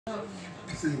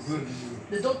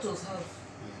The doctors have.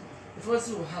 The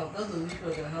pharmacy will have. That's the only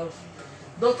people that have.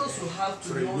 Doctors will have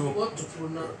to know what to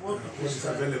pronounce, what to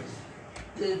prescribe.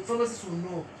 The pharmacists will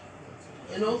know.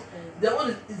 You know,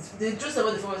 they interest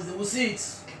about the pharmacy. They will see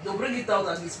it. They'll bring it out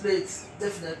and display it.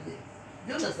 Definitely.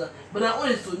 You understand? But I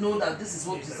want you to know that this is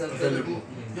what is available.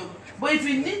 But if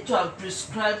you need to have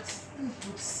prescribed,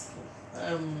 if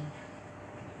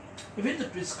you need to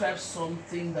prescribe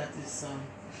something that is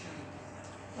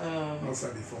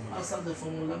outside the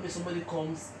formula, maybe somebody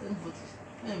comes,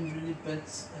 I'm really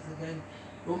bent again.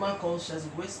 The woman comes, she has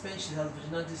waist pain, she has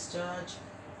vaginal discharge,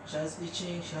 she has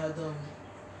itching, she had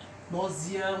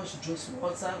nausea when she drinks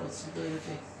water or she does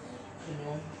anything, you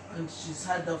know, and she's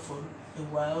had that for a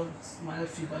while. Mild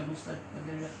fever, looks like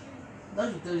malaria.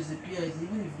 That should tell you the PID,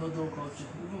 even if not done culture,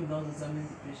 even without examining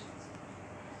the patient.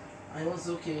 I was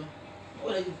okay.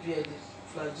 What are you PID?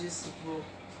 Flagyl,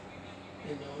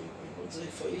 you know,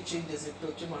 for itching there's a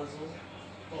clotrimazole,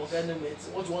 organomet,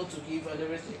 what you want to give and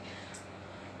everything.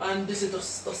 And this is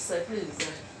doxycycline is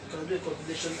there. You can do a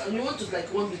combination. And you want to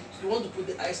you want to put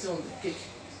the icing on the cake.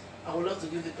 I would love to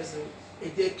give the person a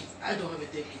day kit. I don't have a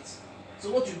day kit. So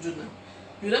what you do now?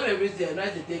 You never every day and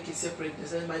write the day kit separately.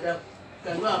 Say, madam, you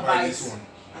can go and buy this one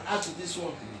and add to this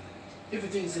one. If you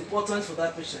think it's important for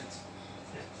that patient.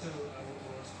 Yeah, so I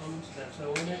was coming to that. So I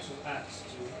wanted to ask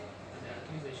you, and I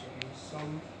think there should be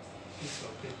some piece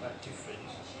of paper different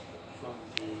from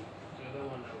the other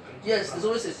one that we're going to Yes, there's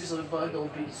always a piece of paper that will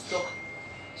be in stock.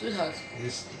 So it has.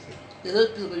 Yes. There's a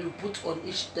piece of paper you put on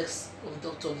each desk of the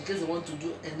doctor in case they want to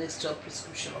do an extra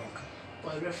prescription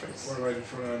or a reference. What about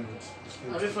referral notes?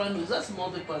 A referral note, that's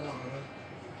more paper now.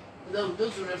 They'll do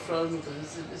referral note and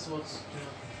this is what.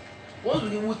 What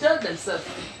we will tell themselves,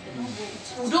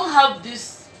 we don't have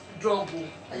this drug.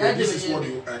 This is what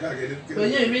you. I can't get it.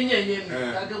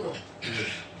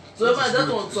 So if that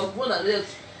one, some one are there.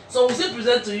 So we still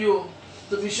present to you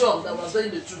to be sure that we're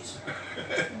saying the truth.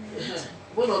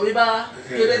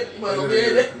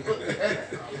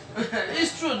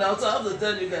 It's true now, so I have to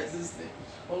tell you guys this thing.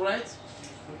 Alright?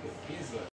 Okay, please.